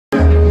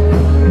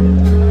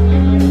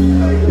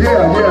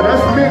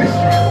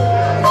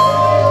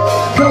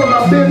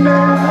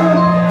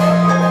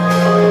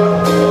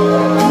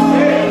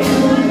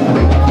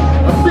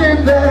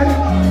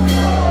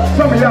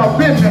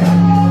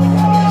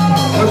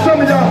some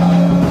of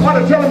y'all want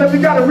to tell him that you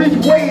got to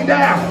reach way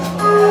down.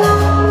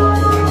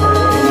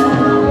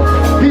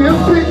 He'll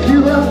pick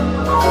you up.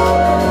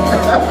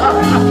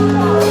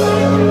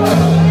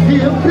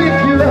 He'll pick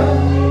you up.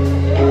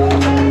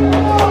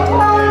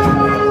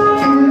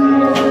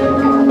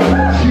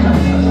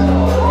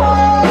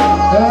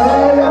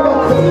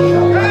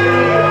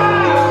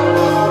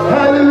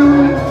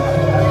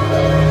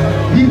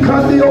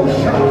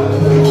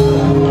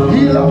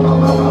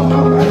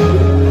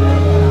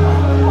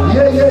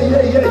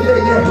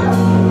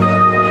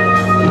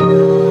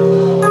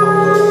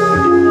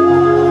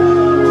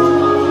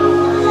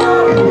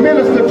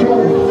 Minister to them.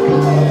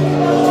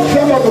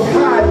 Some of them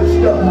hide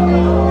stuff. The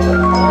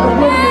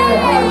women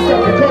hide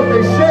stuff because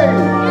they shame.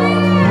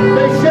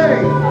 They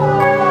shame.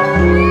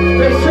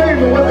 They shame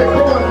of what they're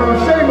going through.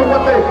 Shame of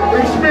what they're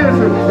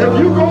experiencing. If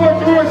you're going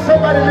through it,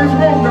 somebody in this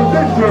room has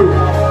been through.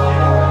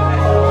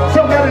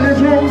 Somebody in this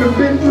room has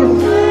been through.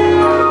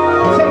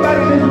 Somebody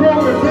in this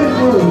room has been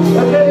through.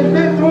 If they ain't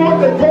been through it,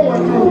 they're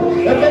going through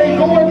it. If they ain't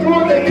going through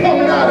it, they're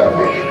coming out of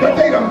it. But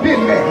they done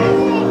been there.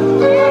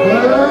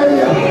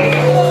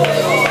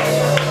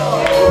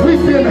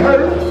 We've been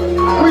hurt.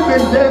 We've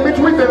been damaged.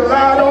 We've been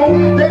lied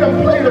on. They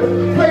done played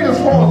us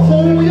for a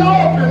fool. We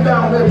all been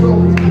down that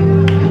road.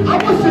 I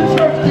wish the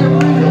church get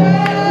real.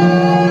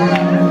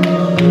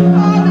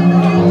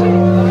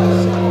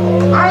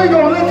 I ain't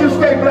gonna let you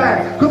stay black,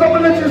 because I'm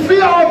gonna let you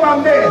see all my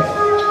mess.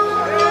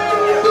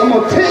 I'm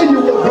gonna tell you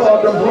what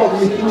God done brought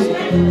me through.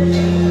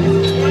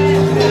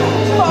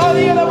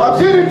 I've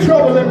been in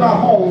trouble in my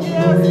home.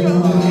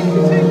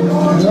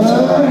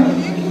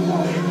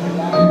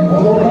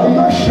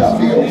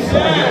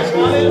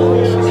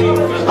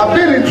 I've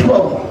been in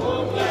trouble.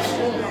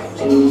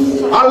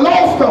 I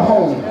lost a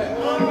home.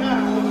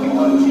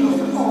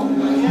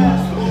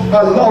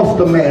 I lost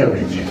a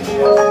marriage.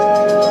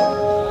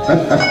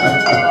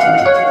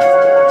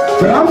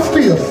 But I'm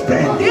still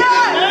standing.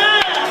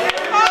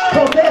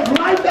 Because there's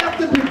life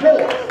after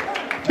divorce.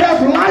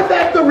 There's life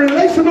after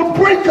relational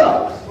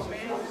breakups.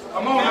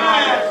 Come on,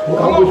 well,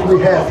 I wish we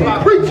had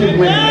some preaching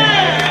women now.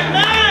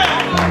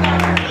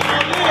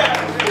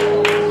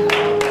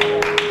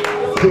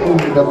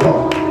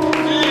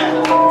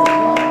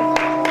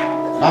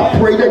 I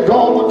pray that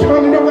God will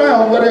turn it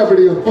around, whatever it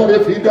is. But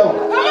if He don't,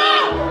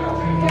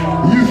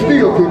 you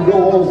still can go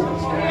on.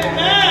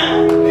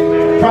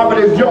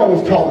 Prophetess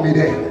Jones taught me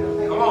that.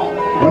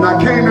 When I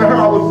came to her,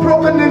 I was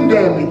broken and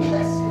damaged.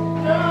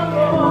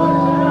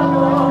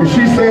 And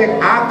she said,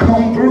 I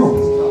come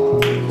through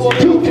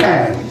 2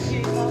 times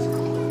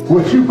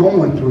what you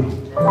going through.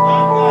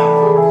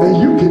 And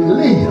you can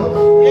live.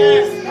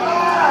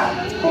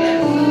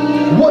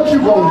 What you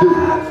gonna do?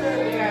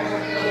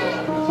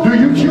 Do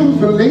you choose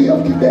to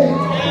live today?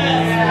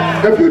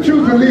 If you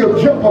choose to live,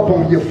 jump up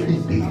on your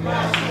feet.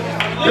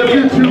 If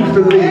you choose to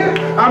live,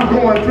 I'm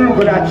going through,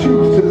 but I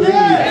choose to live.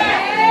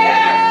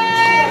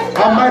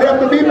 I might have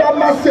to be by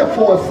myself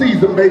for a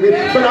season, baby,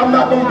 but I'm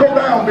not going to go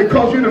down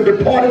because you done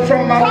departed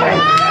from my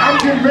life. I'm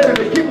getting ready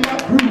to get my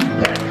groove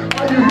back.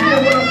 Are you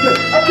hearing what I'm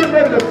saying? I'm getting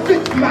ready to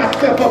fix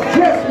myself up,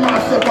 dress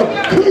myself up,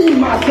 clean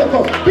myself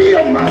up,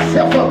 build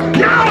myself up.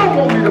 Y'all don't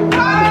want me to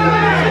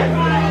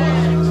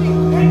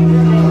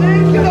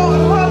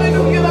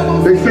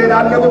They said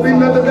I'd never be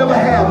nothing, never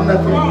have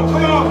nothing.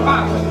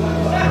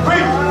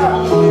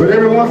 But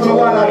every once in a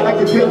while I like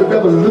to tell the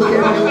devil, look at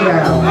me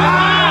now.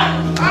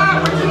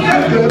 Look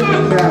at me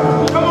now.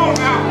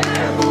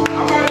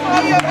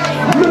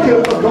 Look at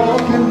what God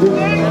can do.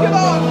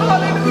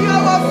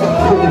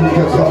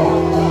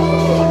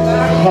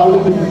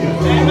 Hallelujah.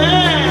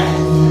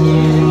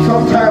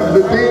 Sometimes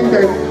the thing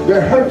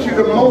that hurts you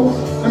the most,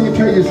 let me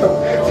tell you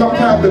something.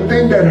 Sometimes the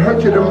thing that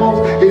hurts you the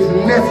most is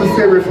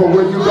necessary for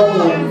where you're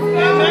going.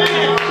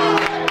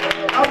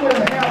 I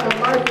wouldn't have the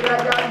life that I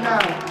got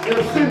now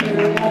if Cindy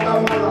didn't walk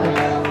out my life.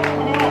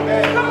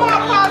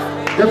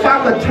 If I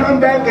could turn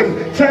back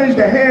and change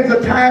the hands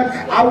of time,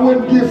 I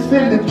wouldn't give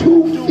Cindy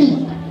 2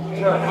 feet.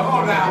 Come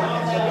on now.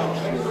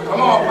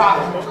 Come on,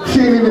 Pop. She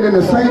ain't even in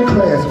the same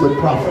class with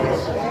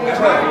prophets.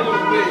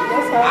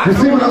 You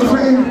see what I'm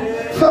saying?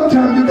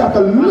 Sometimes you got to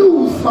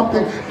lose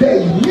something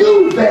that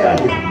you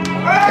value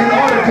in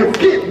order to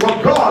get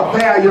what God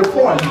valued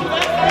for you.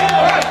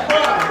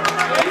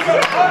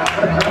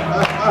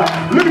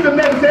 Look at the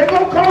neighbor, say, it's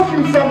going to cost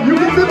you something. You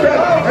can sit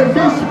there and be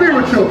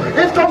spiritual.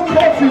 It's going to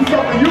cost you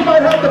something. You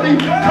might have to be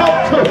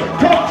talked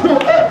to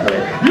ugly.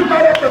 You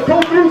might have to go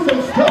through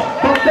some stuff.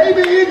 But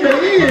baby, in the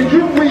end,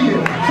 you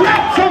win.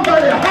 Slap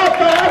somebody high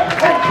five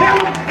and tell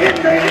them, in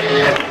the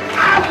end,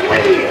 I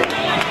win.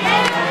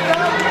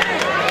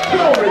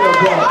 Glory to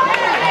God.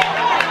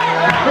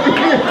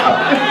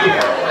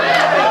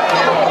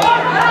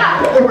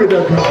 Glory to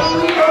God.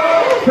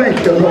 Thank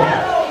you, Lord.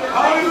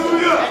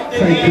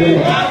 Thank you,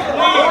 Lord.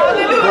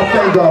 I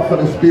thank God for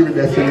the spirit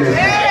that's in this.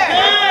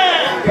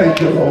 Thank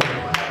you, Lord.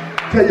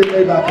 Tell your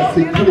neighbor I can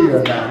see clear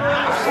now.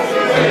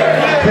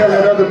 Tell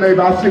that other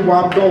neighbor I see where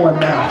I'm going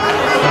now.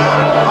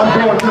 I'm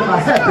going to my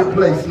happy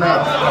place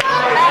now.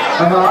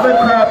 I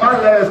didn't cry my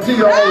last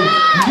tear on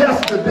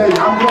yesterday.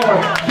 I'm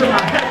going to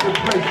my happy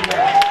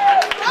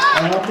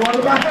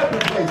are my happy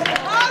place.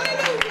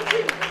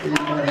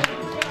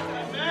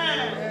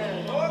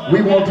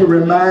 We want to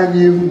remind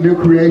you, new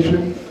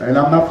creation, and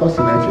I'm not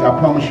fussing at you, I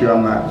promise you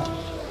I'm not.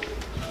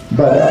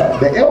 But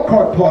the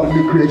Elkhart part of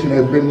new creation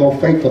has been more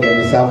faithful than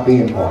the South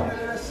Bend part.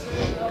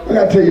 I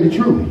gotta tell you the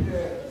truth.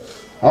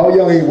 All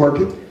y'all ain't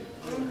working.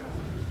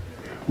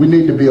 We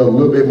need to be a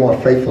little bit more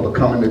faithful to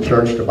coming to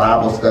church, to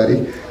Bible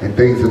study, and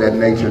things of that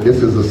nature.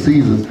 This is a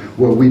season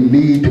where we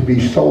need to be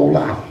sold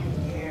out.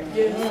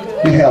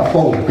 We have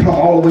folks that come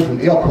all the way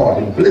from Elkhart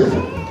and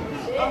Blizzard,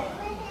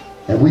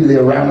 and we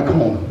live around the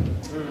corner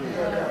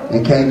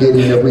and can't get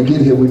in. If we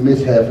get here, we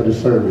miss half of the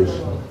service.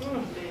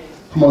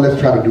 Come on, let's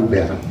try to do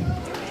better.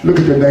 Look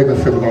at your neighbor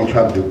and say, we're going to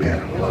try to do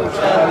better.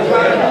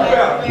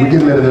 We're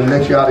getting ready to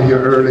let you out of here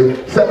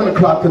early. 7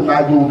 o'clock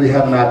tonight, we will be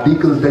having our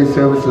Deacons Day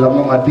services. I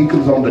want my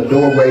deacons on the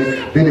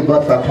doorway. Benny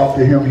Butts, I talked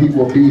to him. He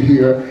will be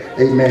here.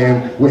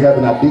 Amen. We're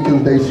having our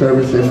Deacons Day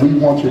service, and we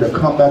want you to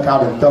come back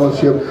out in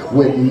fellowship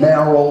with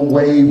Narrow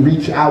Way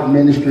Reach Out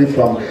Ministry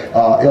from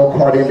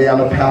Elkhart,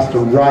 Indiana. Pastor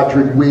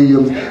Roderick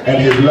Williams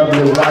and his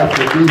lovely wife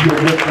will be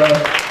here with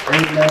us.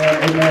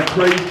 Amen. Amen.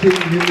 Praise team,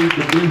 you need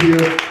to be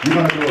here. You're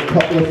going to do a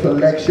couple of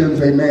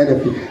selections. Amen.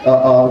 If you,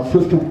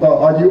 sister,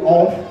 are you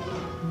off?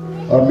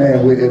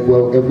 Man,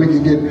 if we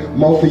can get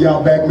most of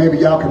y'all back, maybe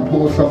y'all can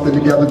pull something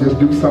together, just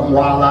do something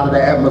wild out of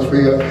the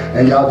atmosphere,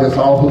 and y'all just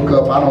all hook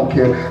up. I don't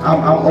care.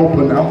 I'm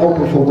open. I'm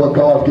open for what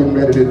God's getting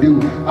ready to do.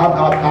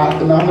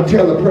 And I'm gonna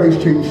tell the praise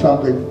team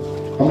something.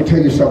 I'm gonna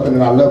tell you something,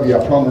 and I love you.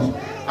 I promise.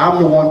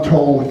 I'm the one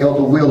told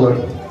Elder Wheeler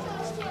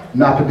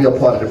not to be a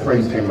part of the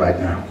praise team right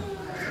now,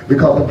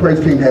 because the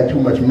praise team had too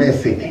much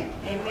mess in it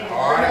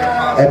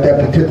at that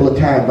particular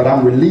time. But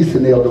I'm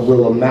releasing Elder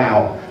Wheeler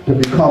now to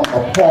become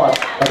a part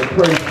of the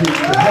praise team,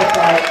 to help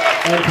out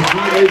and to be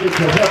able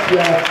to help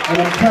y'all. And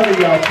I'm telling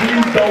y'all,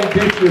 please don't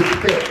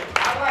disrespect.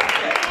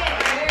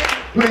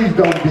 Please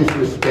don't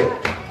disrespect.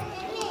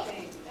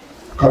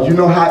 Because you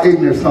know how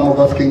ignorant some of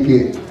us can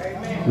get.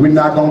 We're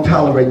not going to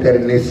tolerate that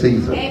in this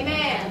season.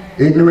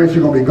 Ignorance,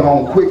 you're going to be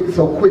gone quick,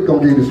 so quick,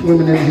 going to get you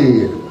swimming in the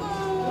head.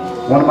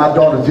 One of my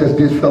daughters just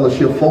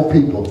disfellowship 4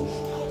 people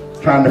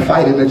trying to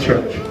fight in the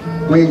church.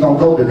 We ain't going to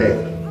go to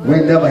that. We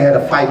ain't never had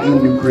a fight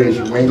in new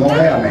creation. We ain't going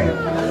to have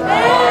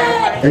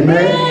that.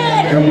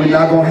 Amen? And we're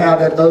not going to have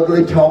that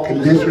ugly talk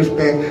and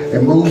disrespect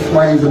and mood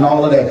swings and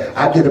all of that.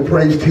 I get a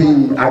praise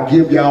team. I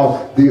give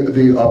y'all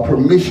the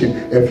permission.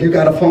 If you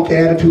got a funky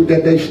attitude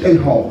that day, stay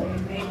home.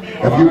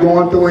 If you're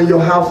going through in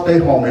your house, stay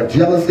home. If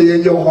jealousy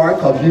in your heart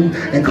because you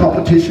in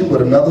competition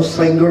with another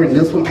singer and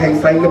this one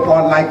can't sing the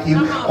part like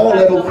you, all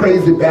that old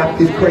crazy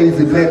Baptist,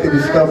 crazy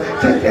Methodist stuff,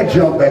 take that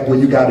junk back where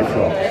you got it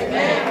from.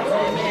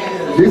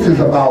 This is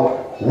about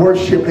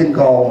worshiping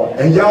God,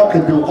 and y'all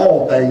can do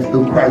all things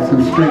through Christ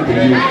who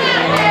strengthens you.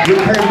 You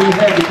can't be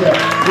handicapped.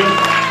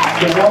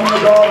 The woman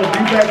of God will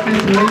be back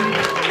this week.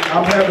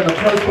 I'm having a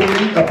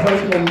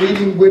personal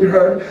meeting with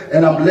her,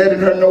 and I'm letting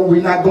her know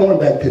we're not going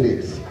back to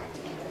this.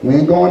 We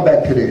ain't going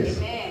back to this.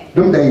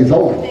 Them days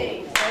over.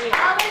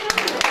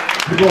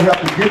 You're going to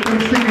have to get them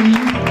CDs.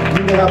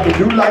 You're going to have to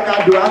do like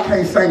I do. I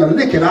can't sing a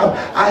lick. And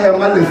I have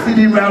my little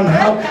CD around the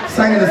house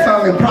singing a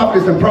song in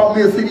Providence and brought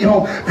me a CD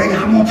home. Baby,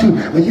 I want you,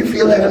 when you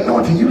feel that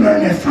anointing, you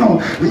learn that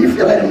song. When you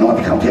feel that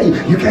anointing, I'm telling you,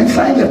 you can't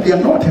sing if the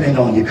anointing ain't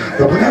on you.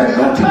 But when that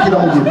anointing get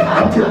on you,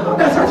 I'm telling you,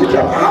 that's how you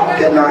jump. I don't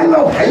get no, I ain't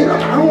no hater.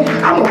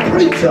 I'm a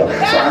preacher. So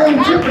I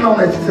ain't tripping on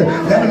that. She said,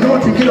 that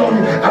anointing get on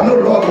you. I know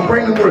the Lord will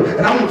bring the word.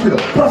 And I want you to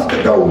bust the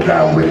doors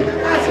down with it.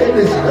 I said,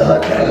 this is her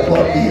trying to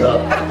put me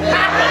up.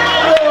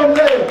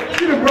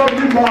 She done brought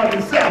you more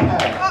than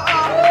Sapphire.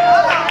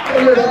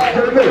 I'm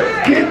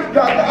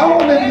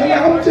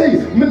gonna tell you,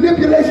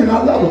 manipulation,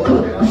 I love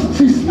her.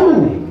 She's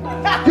smooth.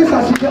 This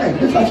how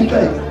she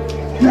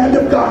think. Man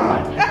of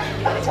God.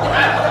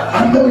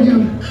 I know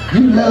you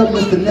love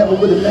Mr. Never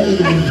with a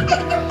lady.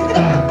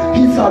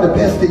 He saw the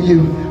best in you.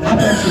 I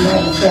bet you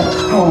love yourself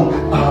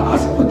home. I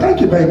said, well,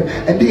 thank you, baby.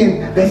 And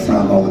then that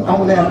song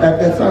on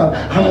that song,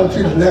 I want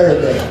you to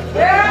learn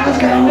that. I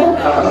said, oh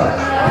God.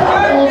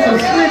 I want some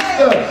sweet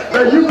stuff.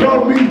 Now you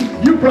brought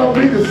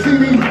me the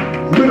CD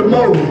with a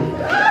motive.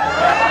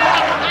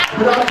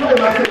 But I told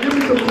him, I said, give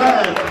me some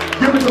time.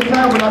 Give me some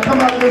time. When I come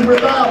out of this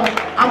revival,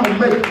 I'm going to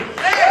make it.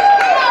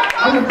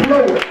 I'm going to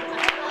blow it.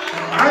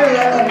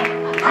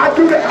 I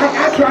do that.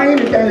 I try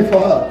anything for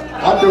her.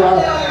 I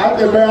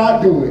said, man,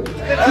 I do it. She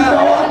said,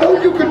 oh, I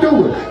know you can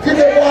do it. She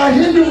said, well, I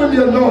hear you with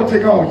the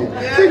anointing on you.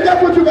 See,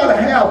 that's what you got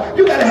to have.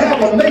 You got to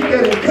have a mate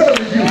that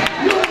encourages you.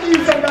 You don't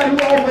need somebody who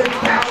always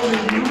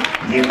doubting you.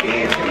 You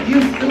this and you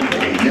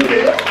stupid and you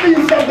this. You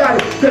need somebody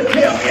to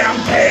tell me I'm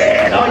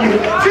bad on you.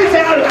 She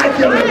said, I like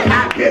your little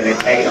cocky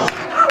tail.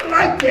 I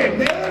like that,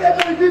 man. That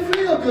makes me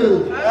feel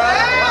good.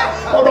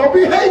 Oh, don't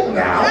be hating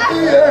now.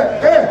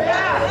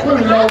 Yeah.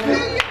 Put it on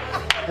me.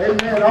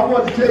 Amen. I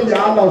want to tell you,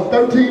 I lost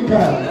 13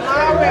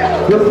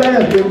 pounds. This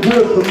has been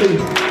good for me.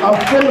 I'm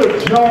full of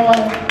joy.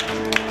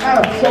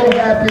 I'm so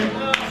happy.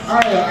 I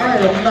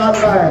am not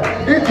lying.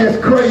 It's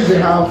just crazy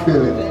how I'm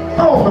feeling.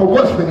 I don't know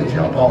what's going to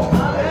jump off.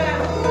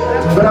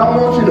 But I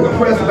want you to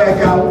press back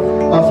out,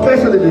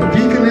 especially the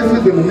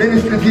deaconesses and the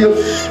ministry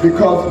gifts,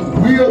 because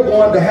we are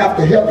going to have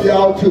to help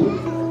y'all too.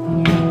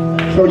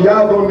 So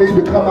y'all gonna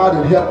need to come out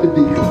and help the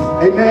deacons.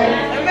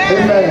 Amen?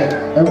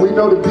 Amen. And we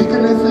know the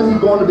deaconesses is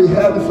going to be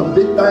having some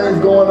big things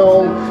going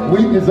on.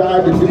 We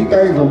desire to do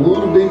things a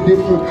little bit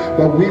different,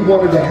 but we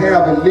wanted to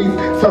have at least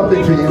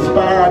something to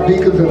inspire our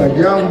deacons. And a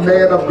young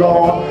man of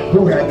God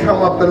who had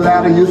come up the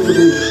ladder used to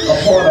be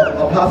a part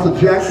of Apostle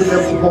Jackson.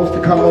 They're supposed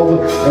to come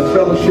over and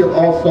fellowship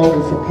also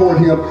and support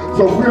him.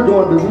 So we're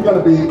going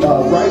to be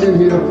right in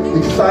here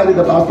excited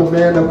about the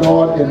man of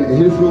God and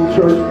his little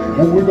church,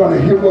 and we're going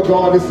to hear what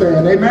God is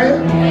saying.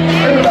 Amen?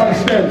 Everybody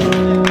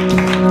stand.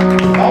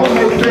 I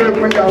almost said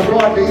when y'all go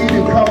out to eat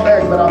and come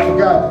back, but I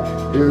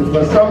forgot.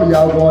 But some of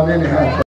y'all going anyhow.